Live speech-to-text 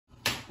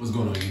What's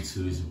going on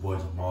YouTube? It's your boy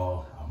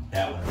Jamal. I'm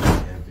back with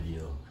another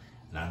video.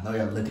 And I know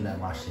y'all looking at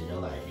my shit,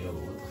 y'all like, yo,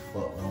 what the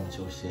fuck wrong with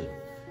your shit? You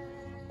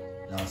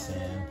know what I'm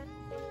saying?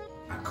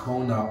 I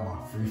combed out my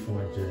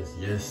Freeform dreads,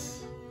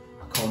 yes.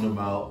 I combed them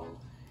out.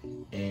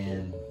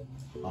 And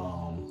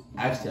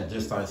actually I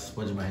just started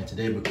sponging my hair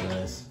today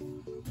because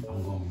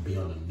I'm gonna be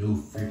on a new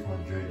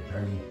Freeform dread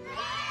journey.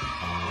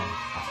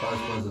 I started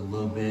sponging a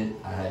little bit.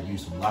 I had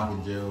used some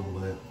locking gel,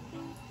 but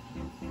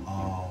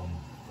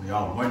for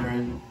y'all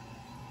wondering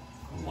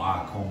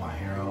why I comb my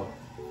hair out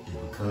is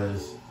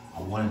because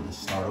I wanted to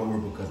start over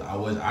because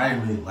I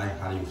didn't really like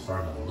how they were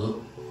starting to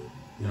look.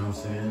 You know what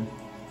I'm saying?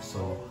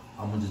 So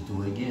I'm gonna just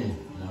do it again.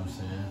 You know what I'm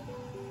saying?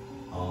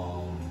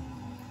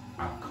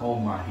 I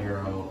combed my hair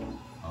out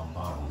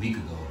about a week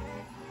ago.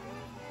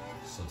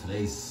 So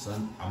today's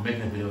I'm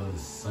making a video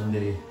this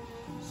Sunday.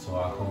 So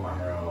I combed my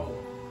hair out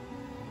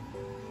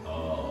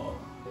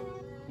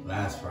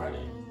last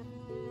Friday.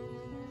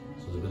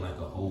 So it's been like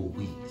a whole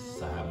week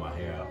since I had my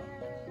hair out.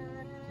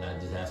 And I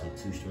just had some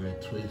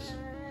 2-strand twists.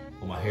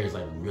 But my hair is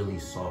like really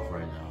soft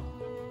right now.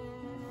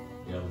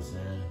 You know what I'm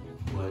saying?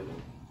 But,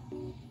 you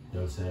know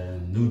what I'm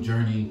saying? New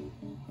journey. You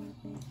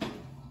know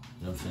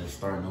what I'm saying?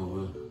 Starting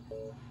over.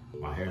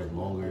 My hair is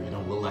longer. It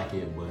don't look like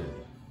it, but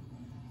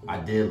I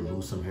did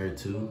lose some hair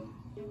too.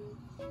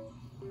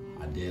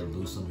 I did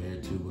lose some hair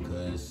too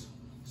because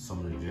some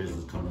of the dreads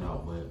was coming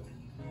out, but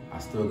I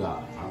still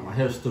got, my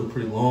hair's still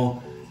pretty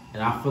long.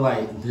 And I feel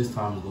like this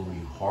time is gonna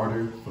be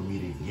harder for me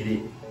to get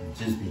it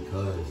just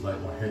because like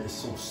my hair is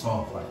so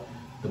soft. Like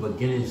the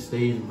beginning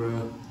stage,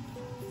 bro,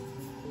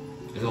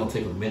 it's gonna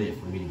take a minute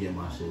for me to get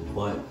my shit,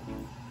 but you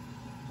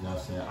know what I'm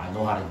saying? I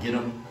know how to get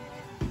them,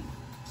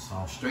 so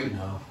I'm straight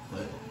now,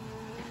 but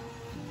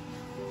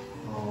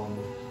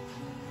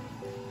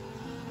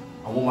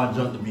I want my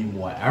junk to be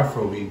more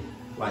Afro-y,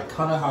 like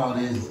kind of how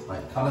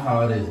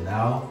it is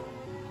now,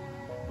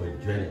 but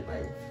dreaded.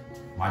 Like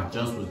my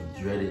junk was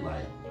dreaded,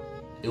 like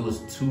it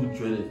was too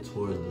dreaded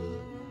towards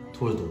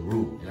the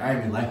root, and I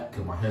didn't even like it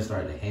because my hair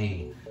started to hang.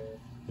 You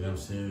know what I'm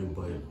saying?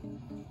 But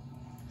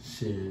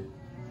shit,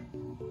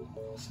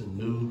 it's a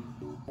new,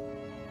 you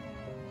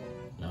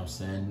know what I'm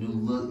saying, new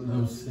look. You know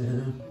what I'm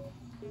saying?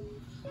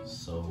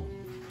 So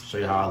show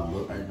you how I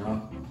look right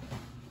now.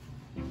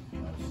 You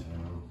know what I'm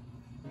saying?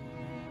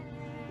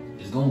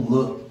 It's gonna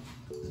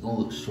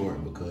look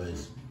short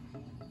because, you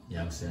know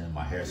what I'm saying,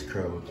 my hair's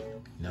curled. You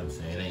know what I'm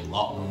saying? It ain't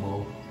locked no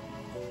more.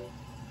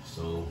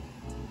 So,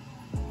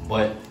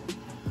 but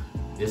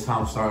this time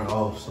I'm starting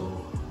off, so, you know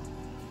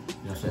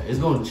what I'm saying? It's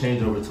gonna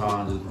change over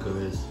time just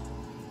because,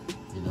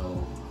 you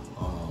know,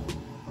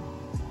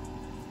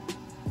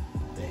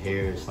 the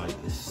hair is like,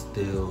 it's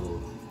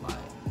still like,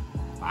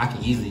 I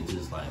can easily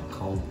just like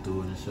comb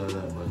through it and show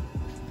that, but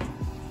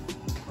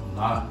I'm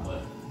not,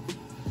 but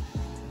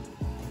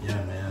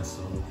yeah, man,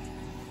 so,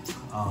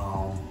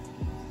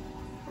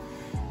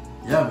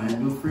 yeah, man,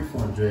 new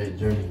Freeform dread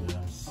journey, you know what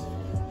I'm saying?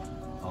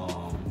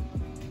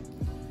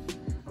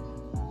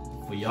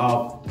 For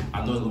y'all,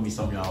 I know it's gonna be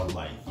some of y'all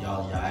like,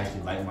 y'all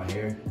actually like my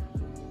hair.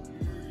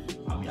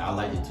 I mean, I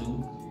like it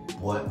too,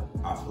 but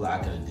I feel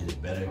like I could've did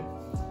it better.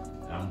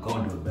 And I'm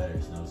going to do it better,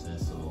 you know what I'm saying?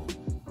 So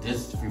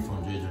this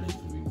Freeform dread journey is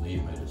gonna be way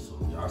better, so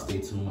y'all stay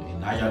tuned. And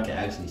now y'all can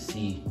actually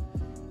see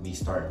me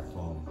starting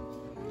from,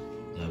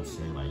 you know what I'm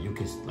saying? Like you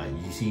can, like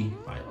you see,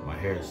 like my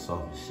hair is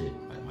soft as shit.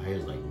 Like my hair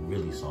is like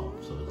really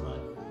soft, so it's like,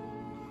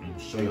 I'm gonna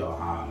show y'all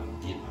how I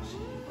get my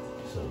shit.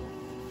 So, you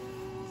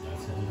know what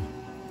I'm saying?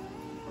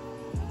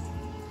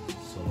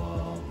 So,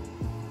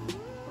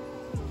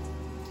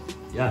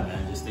 yeah,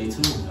 man, just stay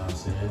tuned, you know what I'm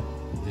saying?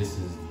 This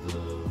is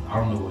I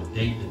don't know what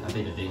date, I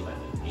think the date's like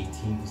the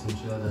 18th or some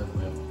shit like that,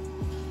 but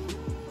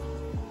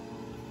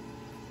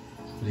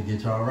to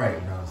get y'all right,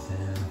 you know what I'm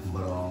saying?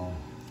 But,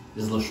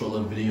 this is a little short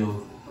little video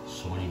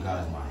showing you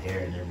guys my hair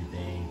and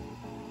everything.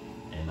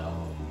 And,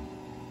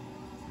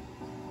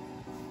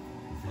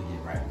 we're gonna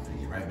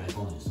get right back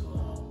on it. So,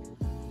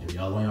 if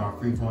y'all want y'all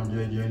Freeform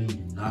dread journey,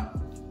 do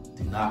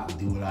not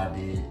do what I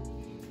did.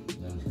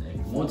 You know what I'm saying?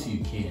 If you want to,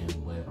 you can,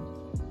 but you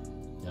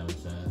know what I'm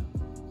saying?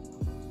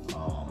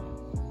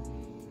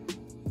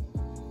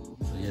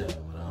 So yeah,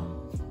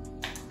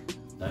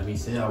 but that being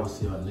said, I will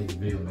see y'all in the next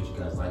video. Make sure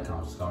you guys like,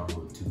 comment, subscribe,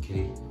 with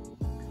 2K.